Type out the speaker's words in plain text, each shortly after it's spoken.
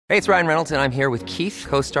Hey, it's Ryan Reynolds, and I'm here with Keith,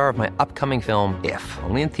 co-star of my upcoming film, If,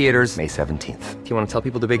 only in theaters May 17th. Do you want to tell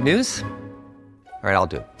people the big news? All right,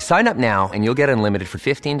 I'll do it. Sign up now and you'll get unlimited for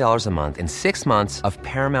 $15 a month and 6 months of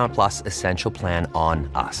Paramount Plus Essential Plan on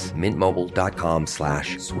us.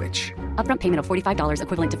 MintMobile.com/switch. Upfront payment of $45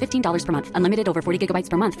 equivalent to $15 per month. Unlimited over 40 gigabytes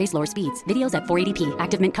per month. Face lower speeds. Videos at 480p.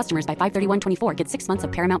 Active Mint customers by 531.24 get 6 months of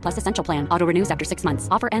Paramount Plus Essential Plan. Auto renews after 6 months.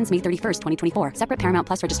 Offer ends May 31st, 2024. Separate Paramount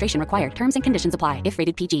Plus registration required. Terms and conditions apply if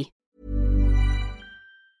rated PG.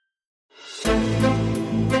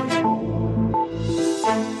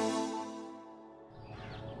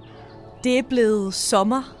 Det er blevet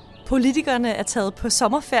sommer. Politikerne er taget på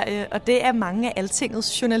sommerferie, og det er mange af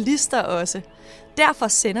Altingets journalister også. Derfor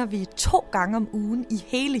sender vi 2 gange om ugen i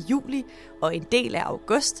hele juli og en del af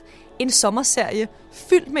august en sommerserie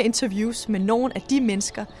fyldt med interviews med nogle af de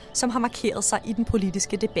mennesker, som har markeret sig i den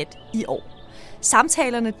politiske debat i år.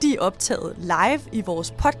 Samtalerne de er optaget live i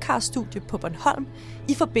vores podcaststudie på Bornholm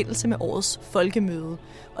i forbindelse med årets folkemøde,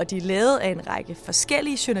 og de er lavet af en række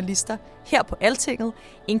forskellige journalister her på Altinget,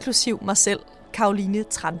 inklusiv mig selv, Caroline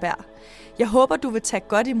Tranberg. Jeg håber, du vil tage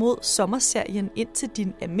godt imod sommerserien, indtil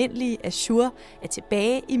din almindelige Azure er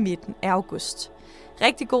tilbage i midten af august.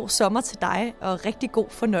 Rigtig god sommer til dig, og rigtig god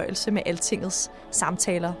fornøjelse med Altingets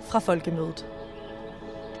samtaler fra folkemødet.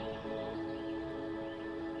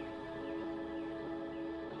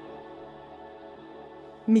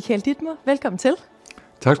 Michael Dittmer, velkommen til.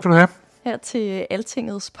 Tak skal du have. Her til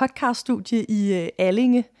Altingets podcaststudie i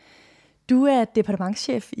Allinge. Du er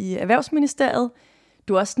departementschef i Erhvervsministeriet.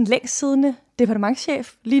 Du er også den længst siddende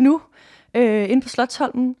departementschef lige nu, inde på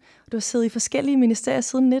Slotsholmen. Du har siddet i forskellige ministerier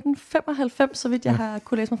siden 1995, så vidt jeg har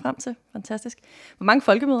kunne læse mig frem til. Fantastisk. Hvor mange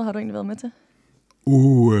folkemøder har du egentlig været med til?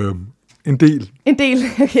 En del. En del,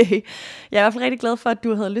 okay. Jeg er i hvert fald rigtig glad for, at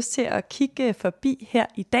du havde lyst til at kigge forbi her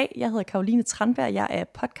i dag. Jeg hedder Caroline Tranberg, jeg er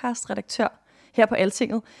podcastredaktør her på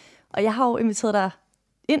Altinget. Og jeg har jo inviteret dig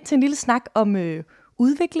ind til en lille snak om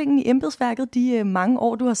udviklingen i embedsværket de mange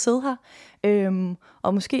år, du har siddet her.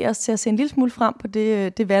 Og måske også til at se en lille smule frem på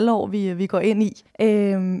det valgår, vi går ind i.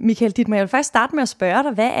 Michael Dittmer, jeg vil faktisk starte med at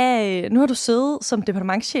spørge dig, nu har du siddet som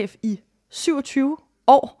departementschef i 27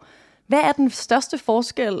 år. Hvad er den største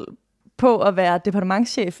forskel på at være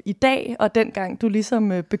departementschef i dag, og dengang du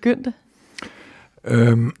ligesom begyndte?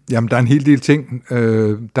 Jamen, der er en hel del ting,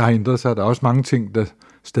 der har ændret sig. Der er også mange ting, der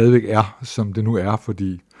stadigvæk er, som det nu er,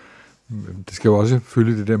 fordi det skal jo også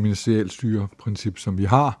følge det der ministerialstyreprincip, som vi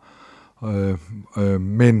har.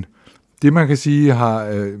 Men det, man kan sige,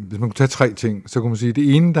 hvis man kunne tage 3 ting, så kan man sige, at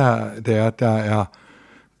det ene, der er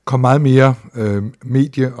kommet meget mere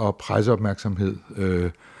medie- og presseopmærksomhed.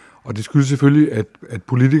 Og det skyldes selvfølgelig, at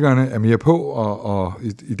politikerne er mere på, og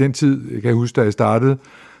i den tid, jeg kan huske, da jeg startede,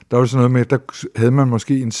 der var sådan noget med, at der havde man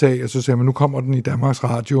måske en sag, og så sagde man, nu kommer den i Danmarks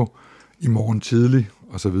Radio i morgen tidlig,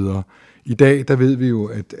 og så videre. I dag, der ved vi jo,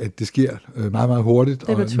 at det sker meget, meget hurtigt,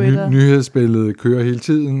 og nyhedsbilledet kører hele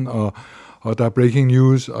tiden, og der er breaking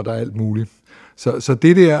news, og der er alt muligt. Så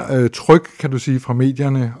det der tryk, kan du sige, fra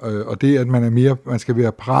medierne, og det, at man skal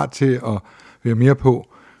være parat til at være mere på,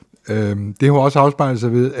 det har også afspejlet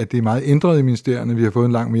sig ved, at det er meget ændret i ministerierne. Vi har fået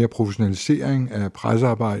en langt mere professionalisering af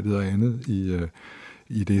pressearbejdet og andet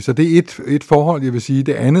i det. Så det er et forhold, jeg vil sige.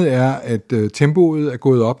 Det andet er, at tempoet er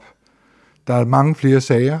gået op. Der er mange flere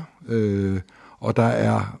sager, og der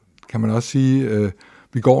er, kan man også sige,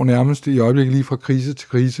 vi går nærmest i øjeblikket lige fra krise til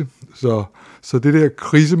krise. Så det der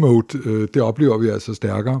krisemode, det oplever vi altså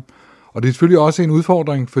stærkere. Og det er selvfølgelig også en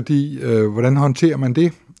udfordring, fordi hvordan håndterer man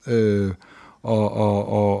det?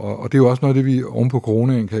 Og det er jo også noget, det vi oven på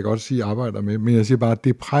coronaen, kan jeg godt sige, arbejder med. Men jeg siger bare, at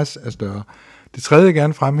det pres er større. Det tredje, jeg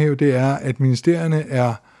gerne fremhæve, det er, at ministerierne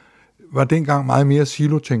var dengang meget mere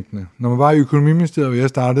silotænkende. Når man var i økonomiministeriet,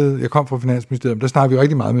 og jeg kom fra Finansministeriet, der snakkede vi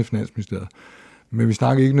rigtig meget med Finansministeriet. Men vi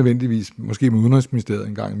snakkede ikke nødvendigvis, måske med Udenrigsministeriet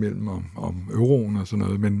en gang imellem, om euroen og sådan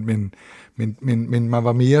noget. Men man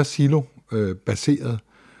var mere silobaseret,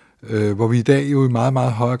 hvor vi i dag jo i meget,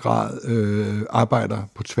 meget højere grad arbejder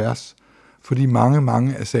på tværs. Fordi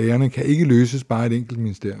mange af sagerne kan ikke løses bare i et enkelt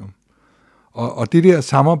ministerium. Og det der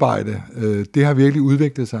samarbejde, det har virkelig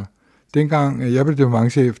udviklet sig. Dengang jeg blev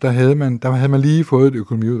departementschef, der havde man lige fået et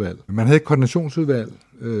økonomiudvalg. Man havde et koordinationsudvalg,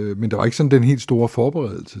 men der var ikke sådan den helt store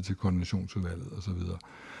forberedelse til koordinationsudvalget osv.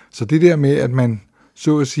 Så det der med, at man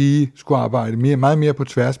så at sige skulle arbejde meget mere på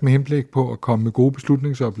tværs med henblik på at komme med gode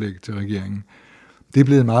beslutningsoplæg til regeringen, det er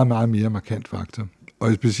blevet en meget, meget mere markant faktor. Og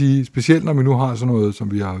jeg vil sige, specielt når vi nu har sådan noget,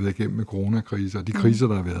 som vi har været igennem med coronakriser og de kriser,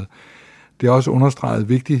 der har været, det har også understreget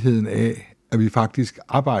vigtigheden af, at vi faktisk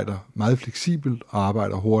arbejder meget fleksibelt og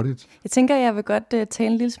arbejder hurtigt. Jeg tænker, jeg vil godt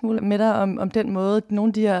tale en lille smule med dig om den måde, nogle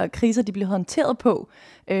af de her kriser, de bliver håndteret på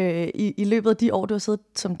i løbet af de år, du har siddet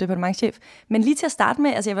som departementschef. Men lige til at starte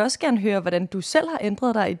med, altså jeg vil også gerne høre, hvordan du selv har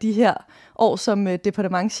ændret dig i de her år som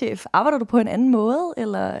departementschef. Arbejder du på en anden måde,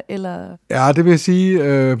 eller? Ja, det vil jeg sige,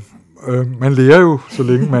 man lærer jo, så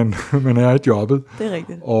længe man er i jobbet. Det er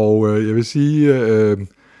rigtigt. Og jeg vil sige,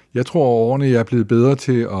 jeg tror over årene, jeg er blevet bedre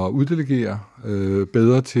til at uddelegere,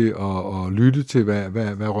 bedre til at lytte til,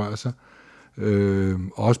 hvad rører sig,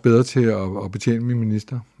 og også bedre til at betjene mine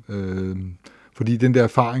minister. Fordi den der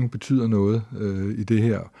erfaring betyder noget i det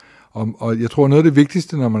her. Og jeg tror, noget af det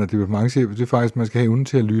vigtigste, når man er departementschef, det er faktisk, at man skal have evnen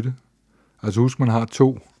til at lytte. Altså husk, man har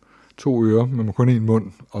to ører, men man kun én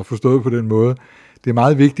mund, og forstået på den måde. Det er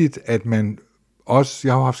meget vigtigt, at man også,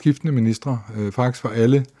 jeg har haft skiftende ministre, faktisk fra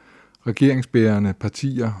alle regeringsbærende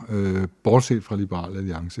partier, bortset fra Liberal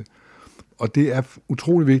Alliance. Og det er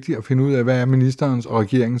utrolig vigtigt at finde ud af, hvad er ministerens og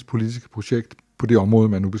regeringens politiske projekt på det område,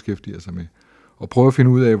 man nu beskæftiger sig med. Og prøve at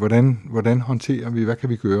finde ud af, hvordan håndterer vi, hvad kan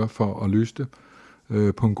vi gøre for at løse det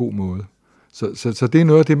på en god måde. Så det er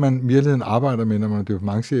noget af det, man i virkeligheden arbejder med, når man er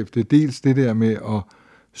departementschef. Det er dels det der med at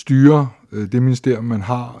styre det ministerium, man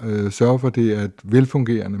har, sørge for, det er et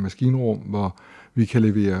velfungerende maskinrum, hvor vi kan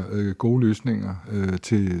levere gode løsninger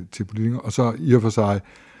til politikere, og så i og for sig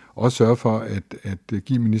også sørge for at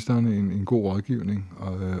give ministerne en god rådgivning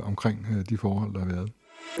omkring de forhold, der har været.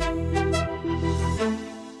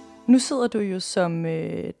 Nu sidder du jo som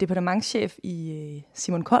departementschef i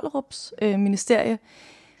Simon Kollerups ministerie,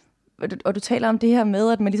 og du taler om det her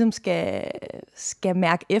med, at man ligesom skal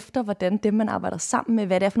mærke efter, hvordan dem, man arbejder sammen med,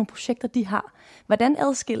 hvad det er for nogle projekter, de har. Hvordan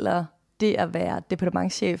adskiller det at være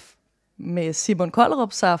departementschef med Simon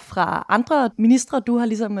Kollerup sig fra andre ministre, du har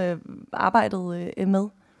ligesom arbejdet med?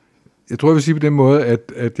 Jeg tror, jeg vil sige på den måde,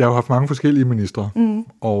 at jeg har haft mange forskellige ministre,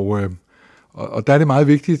 og der er det meget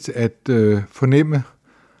vigtigt at fornemme,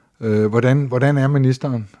 hvordan er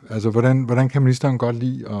ministeren? Altså, hvordan kan ministeren godt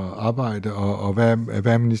lide at arbejde, og hvad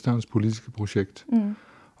er ministerens politiske projekt?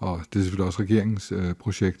 Og det er selvfølgelig også regeringens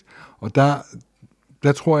projekt. Og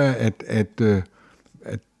der tror jeg, at der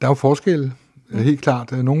er jo forskel. Helt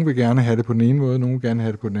klart. Nogle vil gerne have det på den ene måde, nogle vil gerne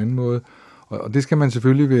have det på den anden måde. Og det skal man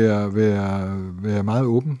selvfølgelig være meget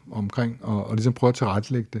åben omkring, og ligesom prøve at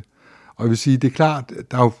tilrettelægge det. Og jeg vil sige, det er klart,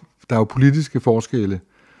 der er jo politiske forskelle,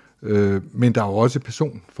 men der er jo også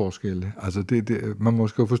personforskelle. Altså man må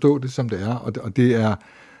jo forstå det, som det er, og det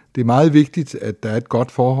er meget vigtigt, at der er et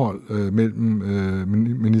godt forhold mellem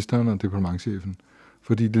ministeren og departementschefen,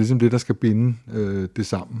 fordi det er ligesom det, der skal binde det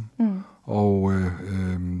sammen. Og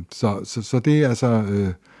så det er altså,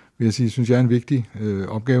 vil jeg sige, synes jeg er en vigtig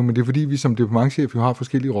opgave, men det er fordi, vi som departementschef jo har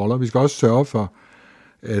forskellige roller. Vi skal også sørge for,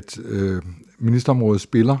 at ministerområdet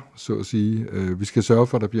spiller, så at sige. Vi skal sørge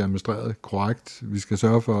for, at der bliver administreret korrekt. Vi skal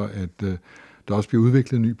sørge for, at der også bliver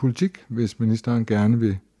udviklet ny politik, hvis ministeren gerne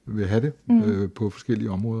vil have det på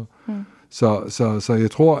forskellige områder. Så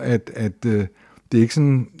jeg tror, at det er ikke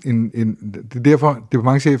sådan det er derfor,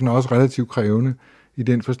 departementschefen er også relativt krævende i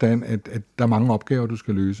den forstand, at der er mange opgaver, du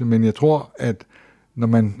skal løse. Men jeg tror, at når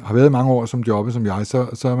man har været mange år som jobbet som jeg, så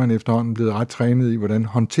er man efterhånden blevet ret trænet i, hvordan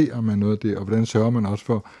håndterer man noget af det, og hvordan sørger man også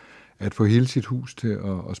for at få hele sit hus til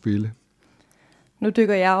at spille. Nu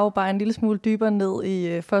dykker jeg jo bare en lille smule dybere ned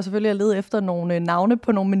i, for selvfølgelig at lede efter nogle navne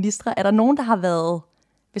på nogle ministre. Er der nogen, der har været,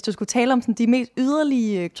 hvis du skulle tale om sådan de mest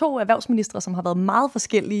yderlige 2 erhvervsministre, som har været meget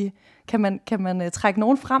forskellige, kan man trække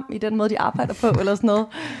nogen frem i den måde, de arbejder på, eller sådan noget?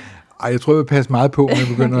 Ej, jeg tror, jeg vil passe meget på, når jeg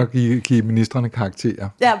begynder at give ministrene karakterer.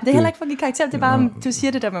 Ja, det er heller ikke for at give karakterer, det er bare, du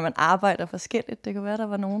siger det der med, at man arbejder forskelligt. Det kan være, der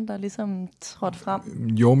var nogen, der ligesom trådte frem.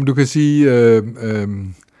 Jo, men du kan sige,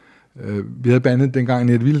 vi havde bandet dengang,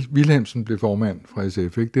 Annette Wilhelmsen blev formand fra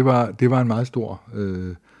SF. Ikke? Det var en meget stor,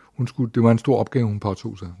 det var en stor opgave, hun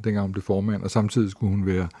påtog sig, dengang hun blev formand, og samtidig skulle hun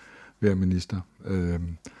være minister.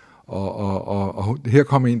 Og her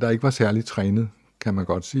kom en, der ikke var særlig trænet, kan man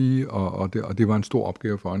godt sige, og det var en stor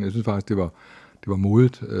opgave for hende. Jeg synes faktisk, det var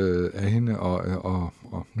modigt af hende, og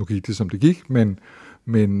nu gik det, som det gik, men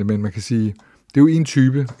man kan sige, det er jo en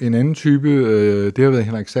type. En anden type, det har været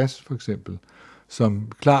Henrik Sass, for eksempel, som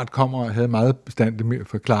klart kommer og havde meget bestandte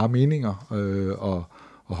for klare meninger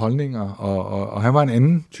og holdninger, og han var en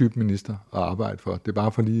anden type minister at arbejde for. Det er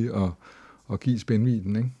bare for lige at give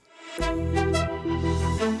spændvidden, ikke?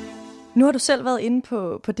 Nu har du selv været inde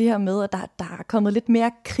på det her med, at der er kommet lidt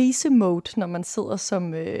mere krisemode, når man sidder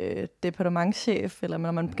som departementschef, eller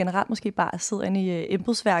når man generelt måske bare sidder inde i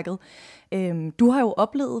embedsværket. Du har jo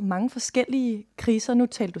oplevet mange forskellige kriser. Nu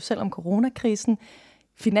talte du selv om coronakrisen.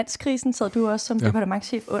 Finanskrisen sad du også som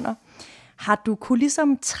departementschef under. Har du kunne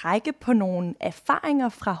ligesom trække på nogle erfaringer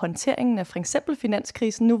fra håndteringen af for eksempel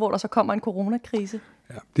finanskrisen, nu hvor der så kommer en coronakrise?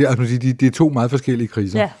 Ja, det er to meget forskellige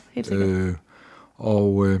kriser. Ja, helt sikkert.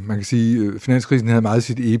 Man kan sige, at finanskrisen havde meget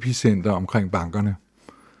sit epicenter omkring bankerne.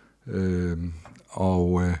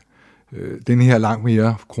 Den her langt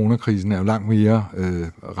mere, coronakrisen er jo langt mere,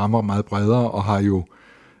 rammer meget bredere og har jo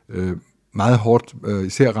meget hårdt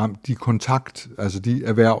især ramt de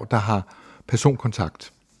erhverv, der har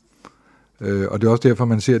personkontakt. Og det er også derfor,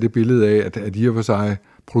 man ser det billede af, at i og for sig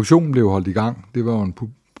produktionen blev holdt i gang. Det var jo en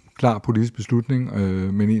klar politisk beslutning,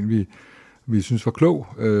 men en, vi synes var klog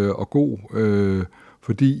og god,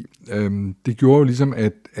 fordi det gjorde jo ligesom,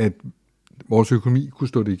 at vores økonomi kunne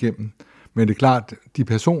stå det igennem. Men det er klart, de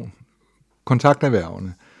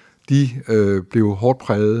kontakterhvervene, de blev hårdt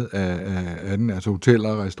præget af den, altså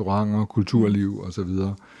hoteller, restauranter, kulturliv osv.,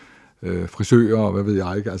 frisører og hvad ved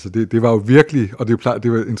jeg ikke. Altså det var jo virkelig, og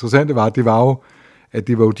det var interessante var, at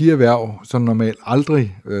det var jo de erhverv, som normalt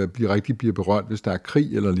aldrig rigtig bliver berørt, hvis der er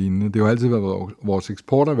krig eller lignende. Det har jo altid været vores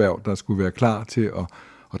eksporterhverv, der skulle være klar til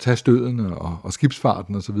at tage stødene og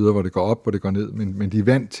skibsfarten og så videre, hvor det går op, hvor det går ned, men de er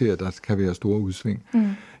vant til, at der kan være store udsving.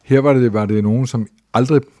 Her var det nogen, som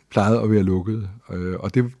aldrig plejede at være lukket,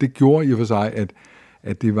 og det gjorde i og for sig,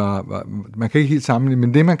 at det var, man kan ikke helt sammenligne,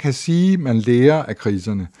 men det man kan sige, man lærer af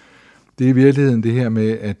kriserne, det er i virkeligheden det her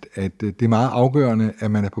med, at det er meget afgørende,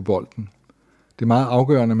 at man er på bolden. Det er meget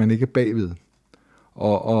afgørende, at man ikke er bagved.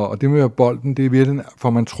 Og det med bolden, det er i virkeligheden, får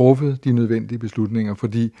man truffet de nødvendige beslutninger,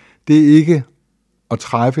 fordi det er ikke at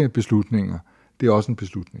træffe beslutninger, det er også en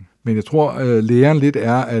beslutning. Men jeg tror, læren lidt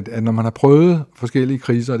er, at når man har prøvet forskellige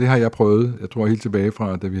kriser, og det har jeg prøvet, jeg tror helt tilbage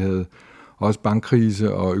fra, da vi havde også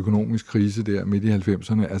bankkrise og økonomisk krise der midt i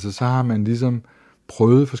 90'erne, altså så har man ligesom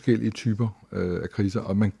prøvet forskellige typer af kriser,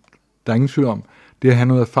 og der er ingen tvivl om, det at have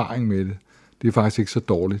noget erfaring med det er faktisk ikke så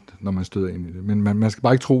dårligt, når man støder ind i det. Men man skal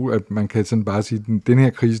bare ikke tro, at man kan sådan bare sige, at den her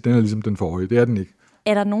krise, den er ligesom den forrige. Det er den ikke.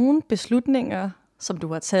 Er der nogle beslutninger, som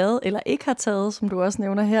du har taget eller ikke har taget, som du også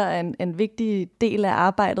nævner her, er en vigtig del af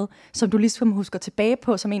arbejdet, som du ligesom husker tilbage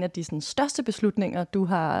på, som en af de sådan, største beslutninger, du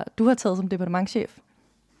har taget som departementschef?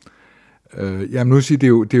 Jamen nu siger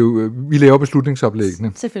det er jo, vi laver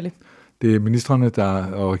beslutningsoplæggene. Selvfølgelig. Det er ministrene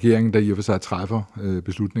og regeringen, der i og for sig træffer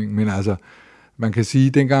beslutningen. Men altså, man kan sige,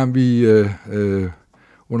 dengang vi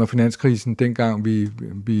under finanskrisen, dengang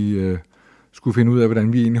vi skulle finde ud af,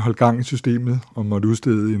 hvordan vi egentlig holdt gang i systemet, og måtte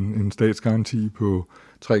udstede en statsgaranti på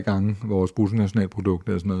 3 gange vores bruttonationalprodukt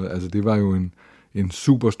og sådan noget. Altså det var jo en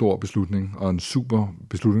super stor beslutning, og en super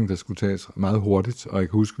beslutning, der skulle tages meget hurtigt. Og jeg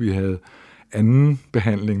kan huske, vi havde anden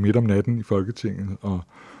behandling midt om natten i Folketinget,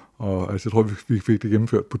 og altså, jeg tror, vi fik det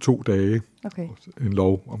gennemført på 2 dage, okay. En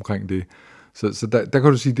lov omkring det. Så der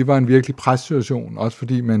kan du sige, at det var en virkelig pressituation, også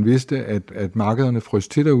fordi man vidste, at markederne frøs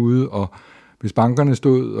til derude, og hvis bankerne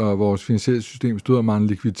stod, og vores finansielle system stod og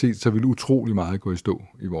manglede likviditet, så ville utrolig meget gå i stå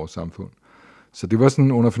i vores samfund. Så det var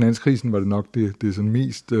sådan, under finanskrisen var det nok det sådan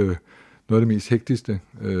mest, noget af det mest hektiske.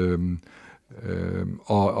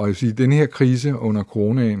 Og jeg vil sige, den her krise under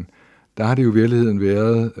coronaen, der har det jo i virkeligheden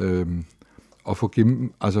været at få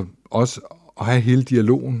altså også at have hele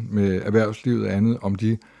dialogen med erhvervslivet og andet, om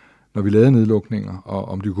de, når vi lavede nedlukninger, og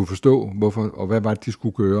om de kunne forstå, hvorfor, og hvad var det, de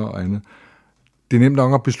skulle gøre og andet. Det er nemt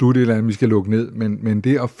nok at beslutte et eller andet, vi skal lukke ned, men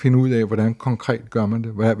det at finde ud af, hvordan konkret gør man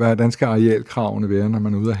det, hvordan skal arealkravene være, når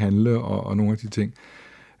man er ude at handle, og nogle af de ting,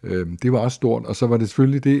 det var også stort. Og så var det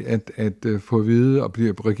selvfølgelig det, at få at vide, og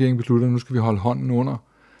regeringen beslutter, at nu skal vi holde hånden under,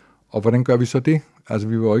 og hvordan gør vi så det? Altså,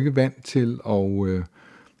 vi var jo ikke vant til at,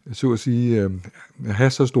 så at sige, have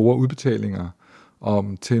så store udbetalinger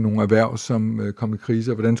til nogle erhverv, som kom i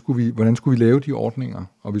krise, og hvordan skulle vi lave de ordninger?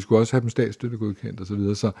 Og vi skulle også have dem statsstøttegodkendt og så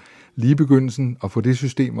videre. Så lige i begyndelsen at få det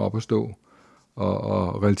system op at stå.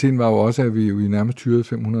 Og realiteten var jo også, at vi jo nærmest tyrede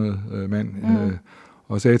 500 mand,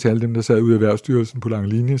 og sagde til alle dem, der sad ude i Erhvervsstyrelsen på lang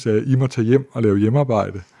linje, sagde, I må tage hjem og lave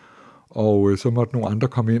hjemmearbejde. Og så måtte nogle andre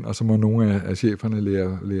komme ind, og så må nogle af cheferne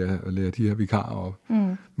lære de her vikarer op.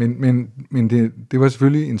 Men det var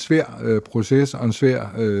selvfølgelig en svær proces og en svær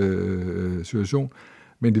situation.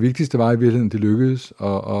 Men det vigtigste var i virkeligheden, det lykkedes,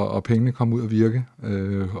 og pengene kom ud at virke.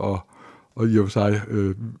 Og i og for sig,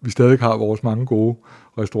 vi stadig har vores mange gode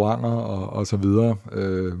restauranter og så videre,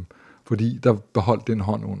 fordi der beholdt den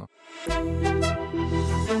hånd under.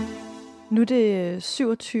 Nu er det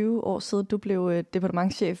 27 år siden, du blev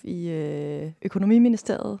departementschef i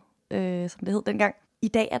Økonomiministeriet, som det hed dengang. I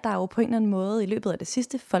dag er der jo på en eller anden måde i løbet af det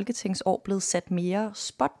sidste folketingsår blevet sat mere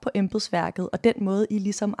spot på embedsværket, og den måde, I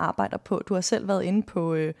ligesom arbejder på. Du har selv været inde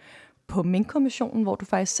på Minkkommissionen, hvor du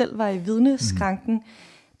faktisk selv var i vidneskranken.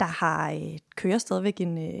 Der har kører stadigvæk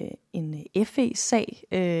en FE-sag.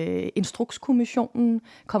 Instrukskommissionen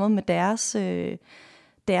kommet med deres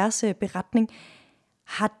beretning.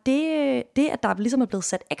 Har det, at der ligesom er blevet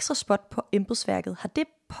sat ekstra spot på embedsværket, har det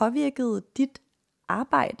påvirket dit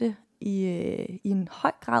arbejde i en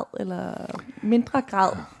høj grad eller mindre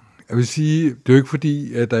grad? Jeg vil sige, det er jo ikke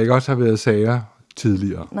fordi, at der ikke også har været sager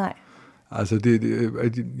tidligere. Nej. Altså,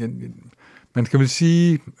 man skal vel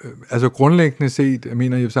sige, altså grundlæggende set, jeg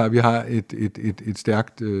mener at vi har et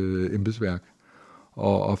stærkt embedsværk,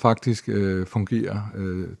 og faktisk fungerer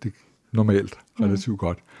det normalt relativt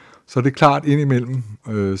godt. Så det er klart, indimellem,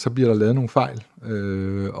 så bliver der lavet nogle fejl,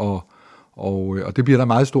 og det bliver der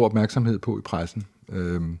meget stor opmærksomhed på i pressen.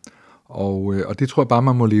 Og det tror jeg bare,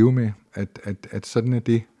 man må leve med, at sådan er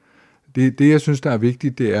det. Det, jeg synes, der er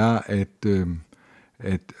vigtigt, det er,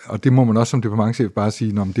 og det må man også som departementschef bare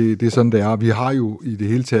sige, det er sådan, det er. Vi har jo i det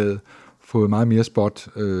hele taget fået meget mere spot,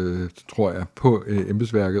 tror jeg, på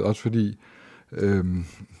embedsværket, også fordi,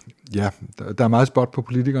 der er meget spot på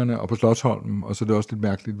politikerne og på Slotsholmen, og så er det også lidt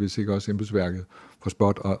mærkeligt, hvis ikke også embedsværket får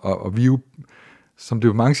spot. Og vi jo, som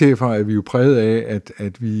departementschefer, er vi jo præget af,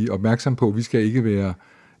 at vi er opmærksom på, at vi skal ikke være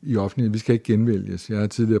i offentlighed, vi skal ikke genvælges. Jeg har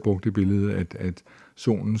tidligere brugt det billede, at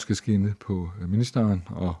solen skal skinne på ministeren,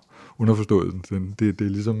 og underforstået, det er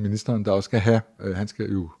ligesom ministeren, der også skal have, han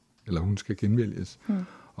skal jo, eller hun skal genvælges.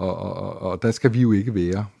 Og der skal vi jo ikke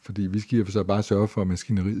være, fordi vi skal så bare sørge for, at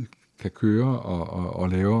maskineriet kan køre og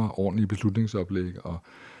lave ordentlige beslutningsoplæg, og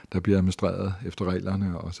der bliver administreret efter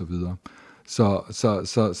reglerne og så videre.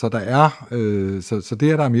 Så der er, så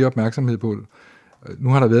det der er mere opmærksomhed på. Nu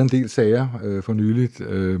har der været en del sager for nyligt.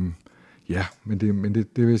 Men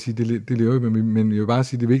det vil jeg sige, det lever vi med. Men jeg vil bare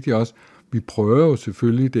sige, det er vigtigt også, vi prøver jo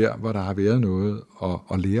selvfølgelig der, hvor der har været noget,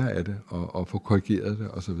 at lære af det, og få korrigeret det,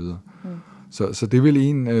 og så videre. Så det er vel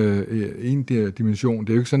en dimension. Det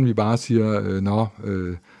er jo ikke sådan, vi bare siger,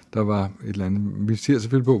 der var et eller andet. Vi ser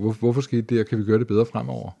selvfølgelig på, hvorfor skete det, og kan vi gøre det bedre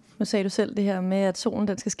fremover? Nu sagde du selv det her med, at solen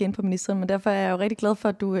den skal skinne på ministeren, men derfor er jeg jo rigtig glad for,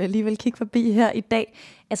 at du alligevel kigger forbi her i dag.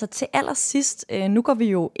 Altså til allersidst, nu går vi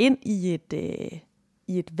jo ind i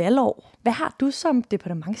et valgår. Hvad har du som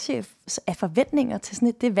departementschef af forventninger til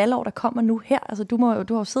sådan det valgår, der kommer nu her? Altså du har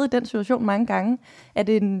jo siddet i den situation mange gange. Er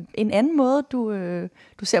det en anden måde, du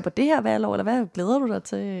ser på det her valgår, eller hvad glæder du dig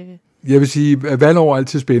til? Jeg vil sige, at valgår er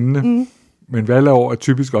altid spændende, men valgår er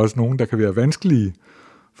typisk også nogen, der kan være vanskelige.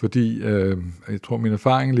 Fordi jeg tror, min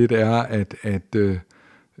erfaring lidt er, at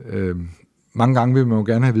mange gange vil man jo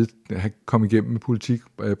gerne have kommet igennem med politik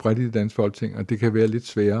bredt i det danske Folketing, og det kan være lidt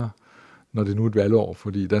sværere, når det nu er et valgår,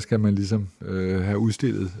 fordi der skal man ligesom have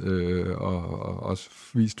udstillet og også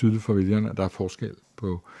vise tydeligt for vælgerne, at der er forskel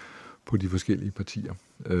på de forskellige partier.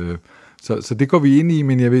 Så det går vi ind i,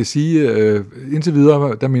 men jeg vil sige, indtil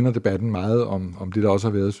videre, der minder debatten meget om det, der også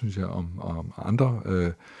har været, synes jeg, om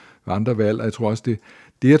andre valg, og jeg tror også,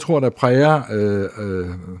 det jeg tror, der præger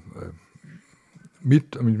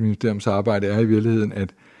mit og mit ministeriums arbejde, er i virkeligheden,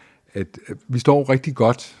 at vi står rigtig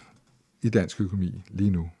godt i dansk økonomi lige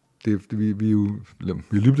nu. Vi er jo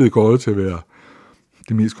lige blevet kåret til at være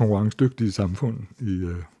det mest konkurrencedygtige samfund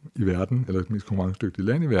i verden, eller det mest konkurrencedygtige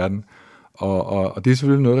land i verden, og det er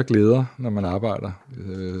selvfølgelig noget, der glæder, når man arbejder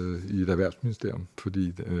i et erhvervsministerium,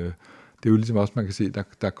 fordi det er jo ligesom også, man kan se,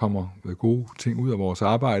 der kommer gode ting ud af vores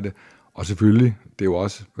arbejde, og selvfølgelig, det er jo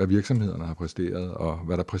også, hvad virksomhederne har præsteret, og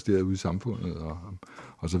hvad der er præsteret ude i samfundet,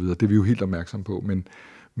 og så videre. Det er vi jo helt opmærksom på,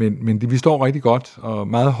 men vi står rigtig godt, og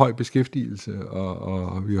meget høj beskæftigelse,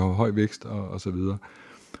 og vi har høj vækst, og så videre.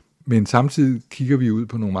 Men samtidig kigger vi ud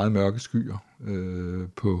på nogle meget mørke skyer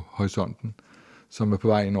på horisonten, som er på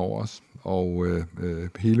vej ind over os, og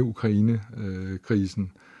hele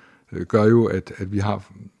Ukraine-krisen gør jo, at vi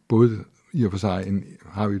har både i og for sig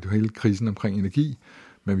har vi hele krisen omkring energi,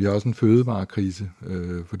 men vi har også en fødevarekrise,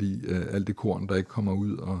 fordi alt det korn, der ikke kommer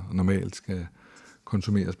ud og normalt skal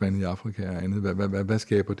konsumeres blandt i Afrika og andet, hvad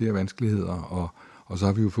skaber det af vanskeligheder? Og så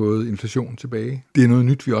har vi jo fået inflation tilbage. Det er noget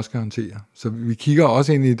nyt, vi også skal håndtere. Så vi kigger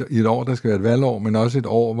også ind i et år, der skal være et valgår, men også et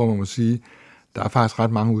år, hvor man må sige, der er faktisk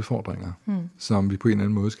ret mange udfordringer, som vi på en eller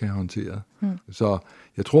anden måde skal have håndteret. Så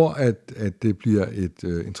jeg tror, at det bliver et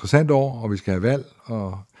interessant år, og vi skal have valg,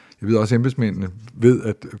 og jeg ved også, at embedsmændene ved,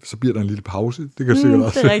 at så bliver der en lille pause. Det kan sikkert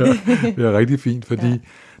også være rigtig fint, fordi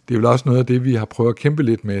det er vel også noget af det, vi har prøvet at kæmpe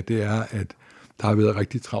lidt med, det er, at der har været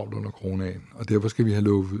rigtig travlt under coronaen, og derfor skal vi have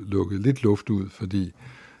lukket lidt luft ud, fordi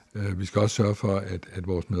vi skal også sørge for, at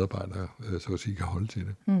vores medarbejdere så at sige kan holde til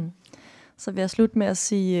det. Så vil jeg slutte med at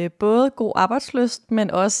sige både god arbejdslyst,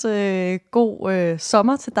 men også god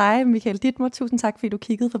sommer til dig, Michael Dittmer. Tusind tak, fordi du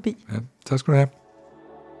kiggede forbi. Ja, tak skal du have.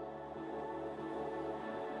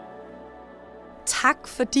 tak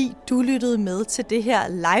fordi du lyttede med til det her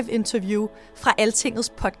live-interview fra Altingets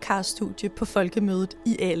podcaststudie på Folkemødet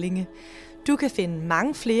i Allinge. Du kan finde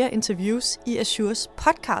mange flere interviews i Azures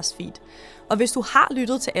podcast-feed. Og hvis du har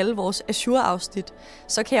lyttet til alle vores Azure-afsnit,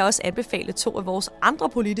 så kan jeg også anbefale 2 af vores andre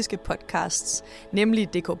politiske podcasts,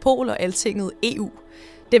 nemlig DK Pol og Altinget EU.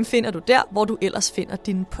 Dem finder du der, hvor du ellers finder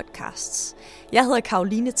dine podcasts. Jeg hedder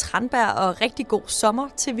Caroline Tranberg, og rigtig god sommer,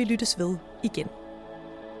 til vi lyttes ved igen.